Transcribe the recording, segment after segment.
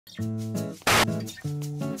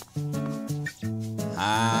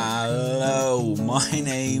Hello, my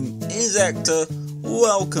name is Ector.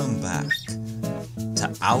 Welcome back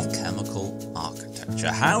to Alchemical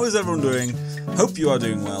Architecture. How is everyone doing? Hope you are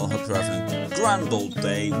doing well. Hope you're having a grand old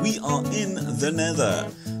day. We are in the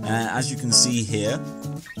Nether. As you can see here,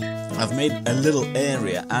 I've made a little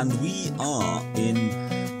area, and we are in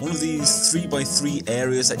one of these 3x3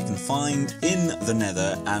 areas that you can find in the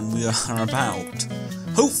Nether, and we are about,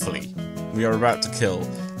 hopefully, we are about to kill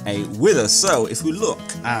a wither. So if we look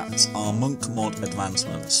at our monk mod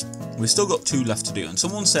advancements, we've still got 2 left to do, and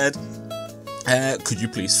someone said, could you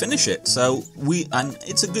please finish it? So and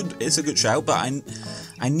it's a good shout, but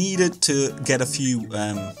I needed to get a few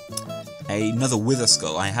another wither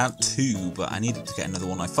skull. I had 2, but I needed to get another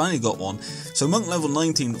one. I finally got one. So monk level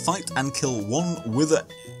 19, fight and kill 1 wither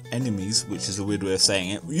enemies, which is a weird way of saying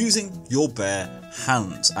it, using your bare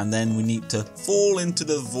hands, and then we need to fall into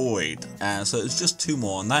the void. So it's just 2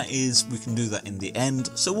 more, and that is, we can do that in the end,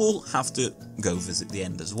 so we'll have to go visit the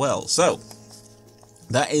end as well. So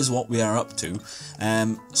that is what we are up to.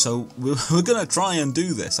 So we're going to try and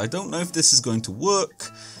do this. I don't know if this is going to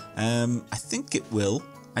work. I think it will.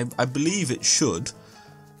 I believe it should.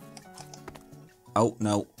 Oh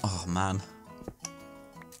no, oh man.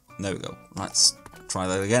 There we go. Let's try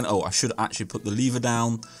that again. Oh, I should actually put the lever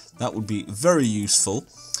down. That would be very useful.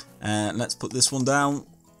 Let's put this one down.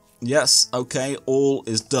 Yes, okay, all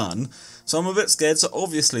is done. So I'm a bit scared. So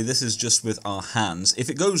obviously this is just with our hands. If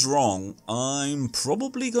it goes wrong, I'm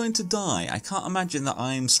probably going to die. I can't imagine that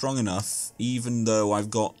I'm strong enough, even though I've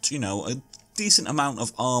got, you know, a decent amount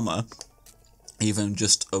of armor, even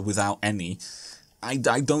just without any. I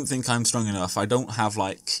don't think I'm strong enough. I don't have,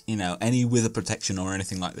 like, you know, any wither protection or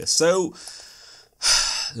anything like this. So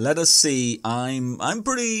let us see. I'm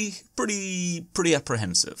pretty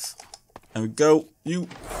apprehensive. There we go. You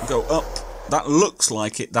go up. That looks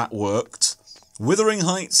like that worked. Withering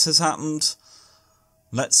Heights has happened.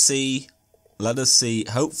 Let's see. Let us see.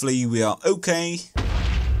 Hopefully we are okay.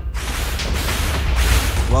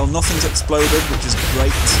 Well, nothing's exploded, which is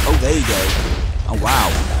great. Oh, there you go. Oh, wow.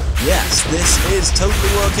 Yes, this is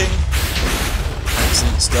totally working.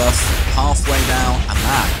 Excellent stuff. Halfway down, and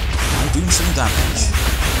that I'm doing some damage.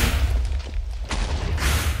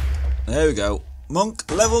 There we go.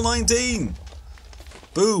 Monk level 19.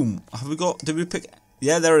 Boom. Have we got? Did we pick?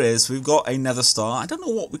 Yeah, there it is. We've got a nether star. I don't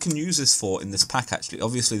know what we can use this for in this pack, actually.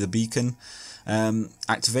 Obviously, the beacon,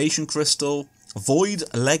 activation crystal, void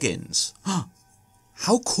leggings.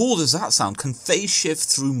 How cool does that sound? Can phase shift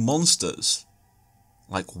through monsters.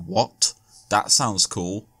 Like, what? That sounds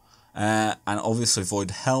cool. And obviously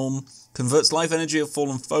Void Helm. Converts life energy of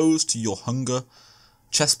fallen foes to your hunger.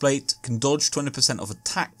 Chestplate. Can dodge 20% of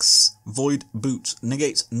attacks. Void Boot.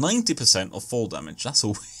 Negates 90% of fall damage. That's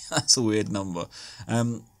a weird number.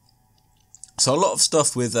 So a lot of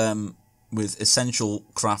stuff with Essential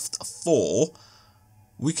Craft 4.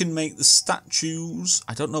 We can make the statues.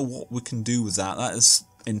 I don't know what we can do with that. That is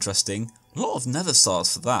interesting. A lot of nether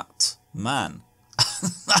stars for that. Man.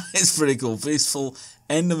 That is pretty cool. Peaceful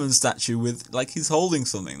Enderman statue with, like, he's holding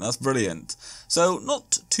something. That's brilliant. So,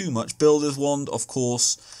 not too much. Builder's wand, of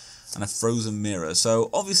course, and a frozen mirror. So,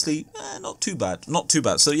 obviously, not too bad. Not too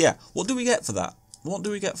bad. So, yeah, what do we get for that? What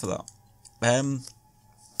do we get for that?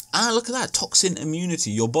 Look at that. Toxin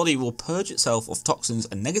immunity. Your body will purge itself of toxins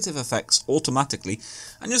and negative effects automatically,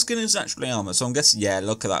 and your skin is naturally armored. So, I'm guessing, yeah,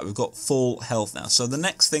 look at that. We've got full health now. So, the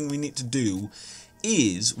next thing we need to do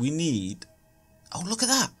is we need... Oh, look at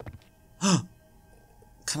that!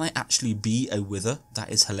 Can I actually be a wither? That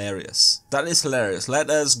is hilarious. That is hilarious. Let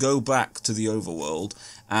us go back to the overworld,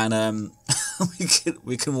 and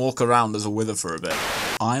we can walk around as a wither for a bit.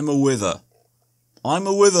 I'm a wither. I'm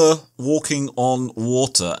a wither walking on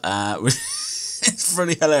water. It's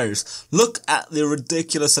pretty hilarious. Look at the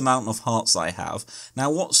ridiculous amount of hearts I have.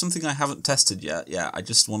 Now, what's something I haven't tested yet? Yeah, I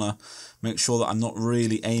just want to make sure that I'm not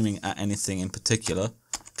really aiming at anything in particular.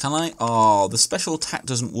 Can I? Oh, the special attack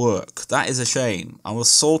doesn't work. That is a shame. I was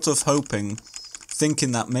sort of thinking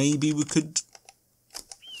that maybe we could...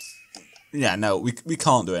 Yeah, no, we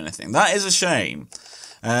can't do anything. That is a shame.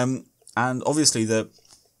 And obviously the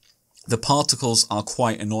particles are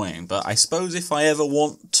quite annoying, but I suppose if I ever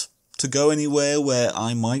want to go anywhere where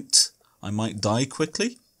I might die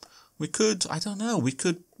quickly, we could, I don't know, we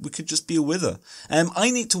could just be a wither. I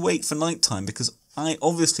need to wait for nighttime because I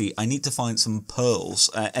need to find some pearls,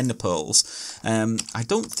 ender pearls. I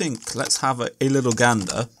don't think, let's have a little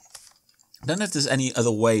gander. I don't know if there's any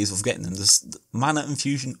other ways of getting them. There's mana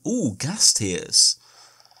infusion. Ooh, gas tears.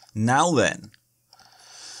 Now then.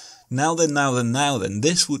 Now then,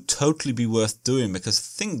 this would totally be worth doing, because I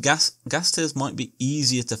think gas tiers might be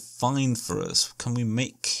easier to find for us.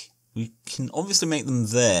 We can obviously make them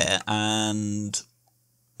there, and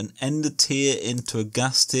an ender tier into a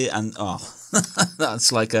gas tier, and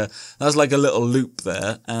that's like a little loop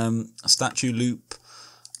there. A statue loop.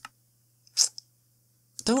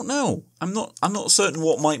 Don't know. I'm not certain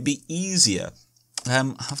what might be easier.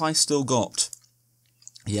 Have I still got?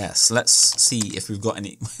 Yes, let's see if we've got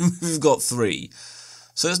any. We've got 3.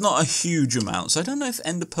 So it's not a huge amount. So I don't know if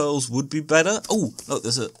ender pearls would be better. Oh, look,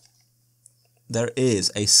 there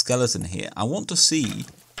is a skeleton here. I want to see.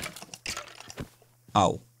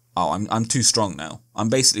 Oh, I'm too strong now. I'm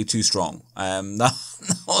basically too strong. That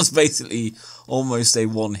was basically almost a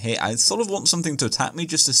one hit. I sort of want something to attack me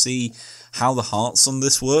just to see how the hearts on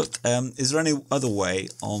this work. Is there any other way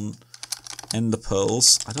on ender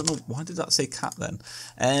pearls? I don't know. Why did that say cat then?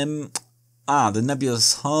 The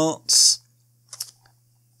nebulous hearts.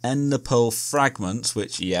 Ender pearl fragments,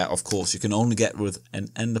 which, yeah, of course, you can only get with an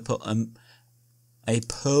ender pearl. A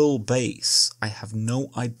pearl base. I have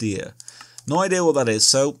no idea. No idea what that is.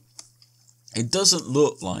 So, it doesn't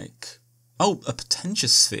look like... Oh, a potential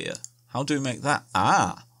sphere. How do we make that?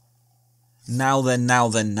 Now then.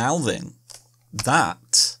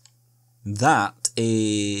 That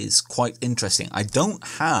is quite interesting. I don't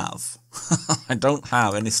have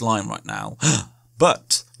any slime right now,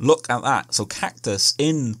 but look at that. So cactus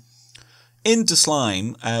into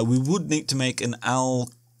slime. We would need to make an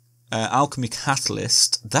alchemy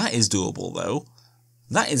catalyst. That is doable though.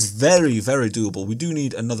 That is very, very doable. We do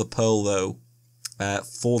need another pearl though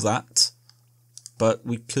for that, but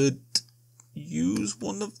we could use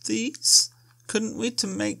one of these. Couldn't we, to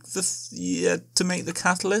make the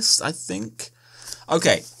catalyst, I think?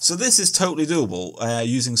 Okay, so this is totally doable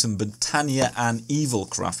using some Botania and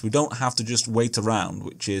Evilcraft. We don't have to just wait around,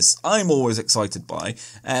 which is I'm always excited by.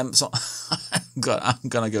 So I'm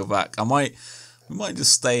gonna go back. We might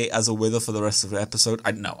just stay as a wither for the rest of the episode.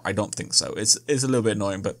 I don't think so. It's a little bit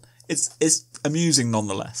annoying, but it's amusing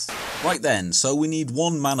nonetheless. Right then, so we need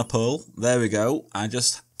 1 mana pearl. There we go. I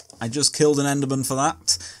just killed an enderman for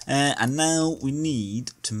that. And now we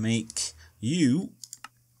need to make you,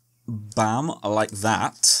 bam, like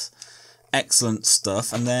that. Excellent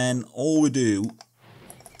stuff. And then all we do,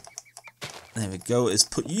 there we go, is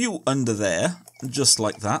put you under there, just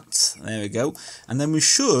like that. There we go. And then we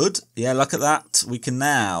should, yeah, look at that. We can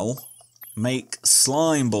now make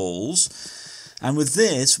slime balls. And with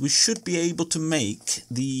this, we should be able to make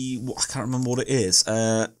I can't remember what it is.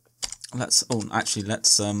 Let's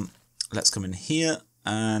come in here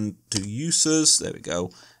and do uses. There we go.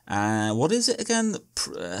 What is it again?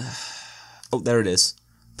 Oh, there it is.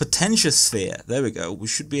 Potential sphere. There we go. We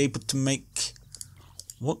should be able to make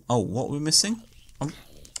what? Oh, what we're missing?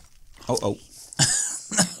 Oh.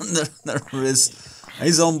 there is a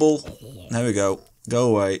zomble. There we go.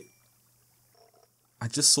 Go away. I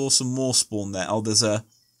just saw some more spawn there. Oh, there's a.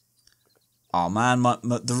 Oh man,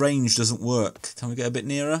 the range doesn't work. Can we get a bit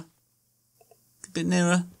nearer? A bit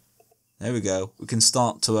nearer. There we go. We can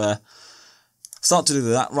start to do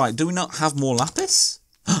that. Right, do we not have more lapis?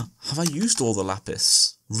 Have I used all the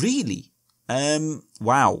lapis? Really?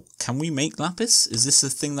 Wow. Can we make lapis? Is this a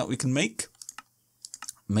thing that we can make?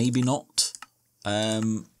 Maybe not.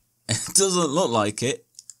 It doesn't look like it.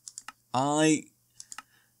 I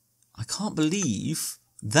can't believe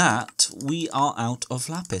that we are out of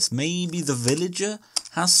lapis. Maybe the villager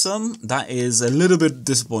has some. That is a little bit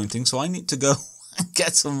disappointing, so I need to go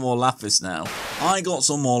get some more lapis now. I got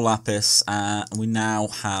some more lapis, and we now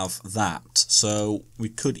have that. So we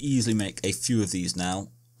could easily make a few of these now.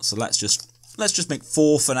 So let's just make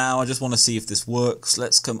 4 for now. I just want to see if this works.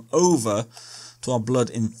 Let's come over to our blood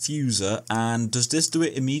infuser, and does this do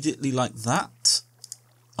it immediately like that?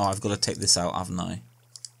 Oh, I've got to take this out, haven't I?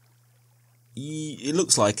 It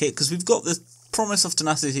looks like it, because we've got the promise of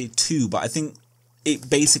tenacity 2, but I think it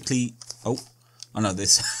basically... Oh no,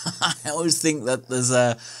 this... I always think that there's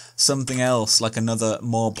something else, like another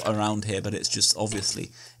mob around here, but it's just,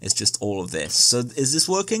 obviously, it's just all of this. So is this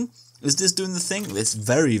working? Is this doing the thing? It's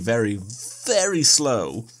very, very, very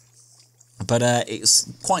slow. But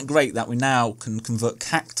it's quite great that we now can convert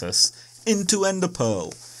cactus into ender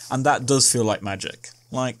pearl. And that does feel like magic.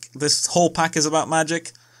 Like, this whole pack is about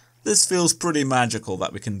magic. This feels pretty magical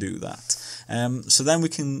that we can do that. So then we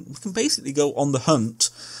can basically go on the hunt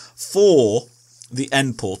for the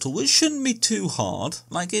end portal, which shouldn't be too hard.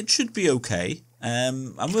 Like, it should be okay.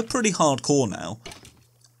 And we're pretty hardcore now.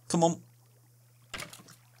 Come on.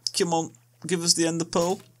 Come on. Give us the ender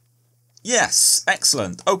pearl. Yes,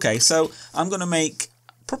 excellent. Okay, so I'm going to make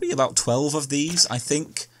probably about 12 of these, I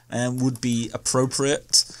think. would be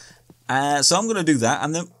appropriate. So I'm going to do that,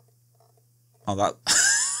 and then... Oh, that...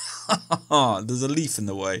 there's a leaf in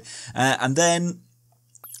the way. And then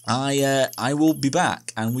I will be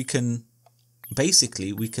back, and we can...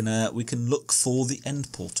 Basically, we can look for the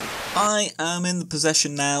end portal. I am in the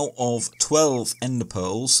possession now of 12 ender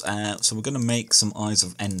pearls, so we're going to make some eyes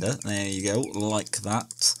of ender. There you go, like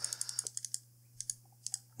that.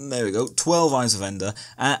 There we go, 12 eyes of ender,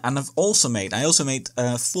 and I also made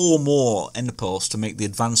 4 more ender pearls to make the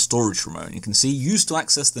advanced storage room. And you can see, used to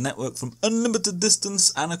access the network from unlimited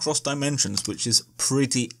distance and across dimensions, which is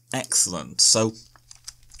pretty excellent. So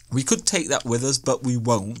we could take that with us, but we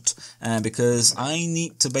won't, because I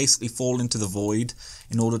need to basically fall into the void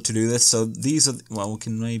in order to do this. So these are, well, we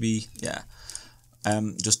can maybe, yeah,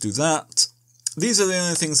 just do that. These are the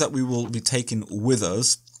only things that we will be taking with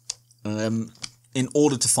us in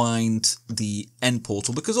order to find the end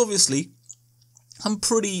portal, because obviously I'm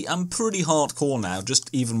pretty hardcore now,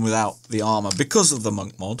 just even without the armor, because of the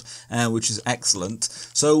monk mod, which is excellent.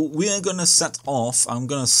 So we are going to set off. I'm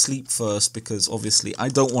going to sleep first, because obviously I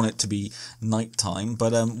don't want it to be nighttime.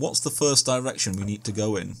 But what's the first direction we need to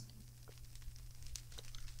go in?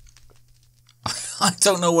 I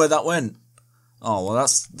don't know where that went. Oh, well,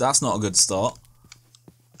 that's not a good start.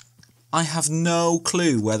 I have no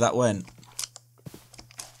clue where that went.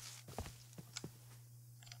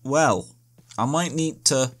 Well, I might need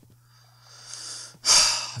to...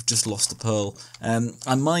 I've just lost a pearl.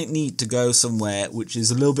 I might need to go somewhere which is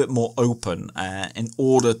a little bit more open in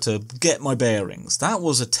order to get my bearings. That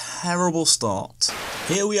was a terrible start.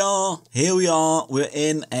 Here we are, we're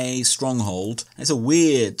in a stronghold. It's a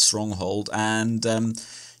weird stronghold, and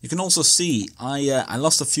you can also see I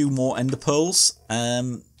lost a few more ender pearls.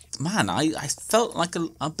 Man, I felt like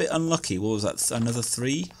a bit unlucky. What was that, another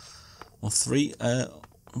 3? Or 3?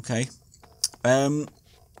 Okay.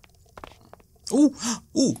 Ooh,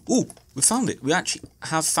 we found it. We actually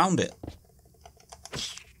have found it.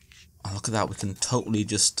 Oh, look at that. We can totally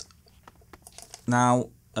just...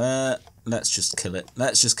 Now, let's just kill it.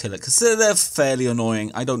 Because they're fairly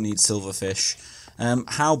annoying. I don't need silverfish.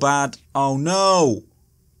 How bad? Oh, no.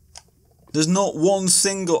 There's not one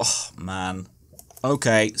single... Oh, man.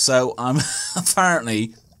 Okay, so I'm...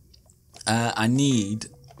 apparently, I need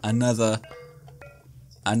another...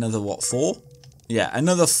 what, 4? Yeah,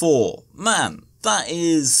 another 4. Man, that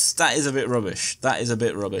is a bit rubbish.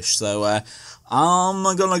 So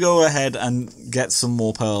I'm gonna go ahead and get some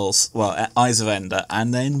more pearls. Well, eyes of ender,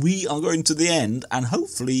 and then we are going to the end, and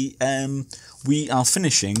hopefully we are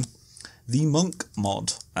finishing the monk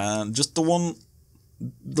mod. Just the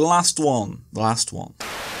last one.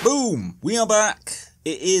 Boom! We are back.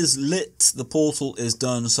 It is lit. The portal is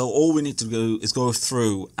done. So all we need to do is go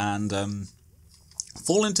through and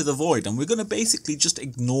fall into the void, and we're going to basically just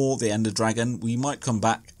ignore the ender dragon. We might come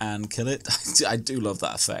back and kill it. I do love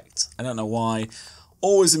that effect. I don't know why.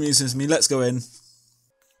 Always amuses me. Let's go in.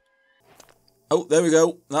 Oh, there we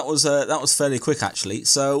go. That was fairly quick, actually.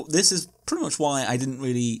 So this is pretty much why I didn't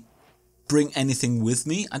really bring anything with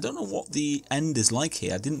me. I don't know what the end is like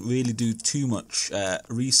here. I didn't really do too much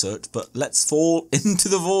research, but let's fall into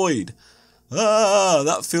the void. Ah,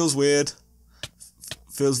 that feels weird.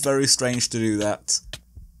 Feels very strange to do that.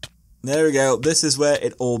 There we go. This is where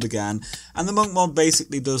it all began, and the monk mod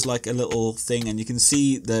basically does like a little thing, and you can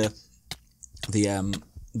see the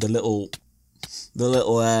little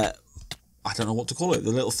I don't know what to call it. The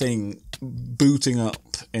little thing booting up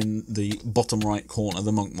in the bottom right corner of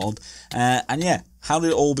the monk mod, and yeah, how did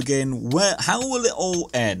it all begin? How will it all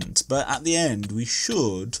end? But at the end, we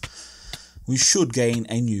should gain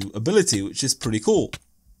a new ability, which is pretty cool.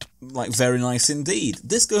 Like, very nice indeed.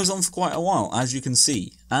 This goes on for quite a while, as you can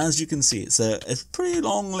see. It's a pretty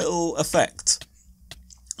long little effect.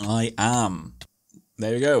 There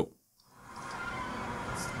you go.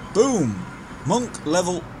 Boom! Monk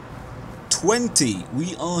level 20.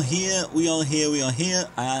 We are here.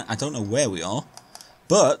 I don't know where we are.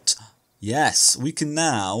 But, yes, we can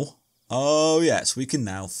now... Oh, yes, we can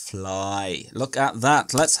now fly. Look at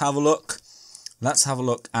that. Let's have a look. Let's have a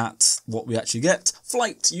look at what we actually get.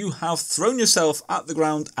 Flight. You have thrown yourself at the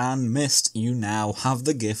ground and missed. You now have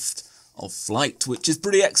the gift of flight, which is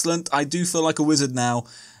pretty excellent. I do feel like a wizard now.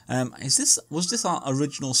 Was this our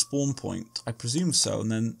original spawn point? I presume so.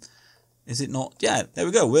 And then, is it not? Yeah, there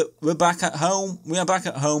we go. We're back at home. We are back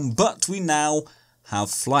at home, but we now have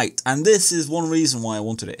flight. And this is one reason why I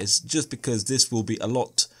wanted it. It's just because this will be a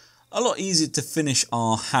lot easier to finish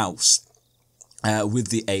our house. With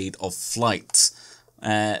the aid of flight.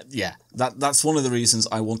 Yeah, that's one of the reasons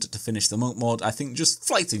I wanted to finish the monk mod. I think just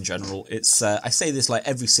flight in general, it's I say this like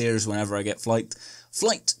every series whenever I get flight.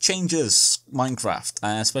 flight changes Minecraft,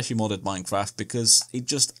 especially modded Minecraft, because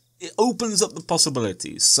it opens up the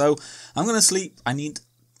possibilities. So I'm gonna sleep. I need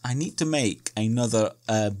to make another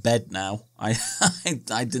bed now. I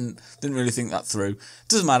didn't really think that through.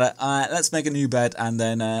 Doesn't matter. Let's make a new bed, and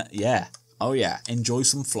then yeah. Oh yeah, enjoy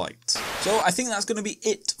some flight. So I think that's going to be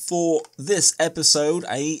it for this episode.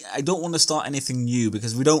 I don't want to start anything new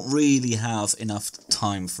because we don't really have enough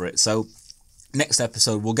time for it. So next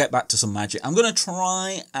episode, we'll get back to some magic. I'm going to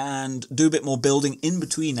try and do a bit more building in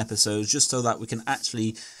between episodes just so that we can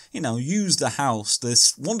actually, you know, use the house,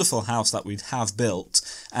 this wonderful house that we have built,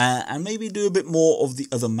 and maybe do a bit more of the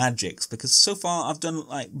other magics, because so far I've done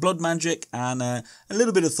like blood magic and a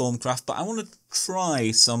little bit of Thorncraft, but I want to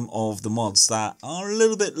try some of the mods that are a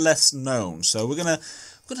little bit less known. So we're gonna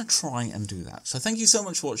try and do that. So thank you so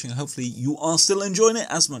much for watching. Hopefully you are still enjoying it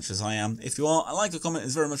as much as I am. If you are, a like or comment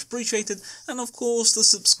is very much appreciated, and of course the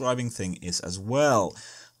subscribing thing is as well.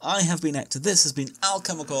 I have been Ector, this has been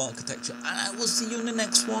Alchemical Architecture, and I will see you in the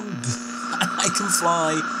next one. I can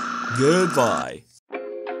fly. Goodbye.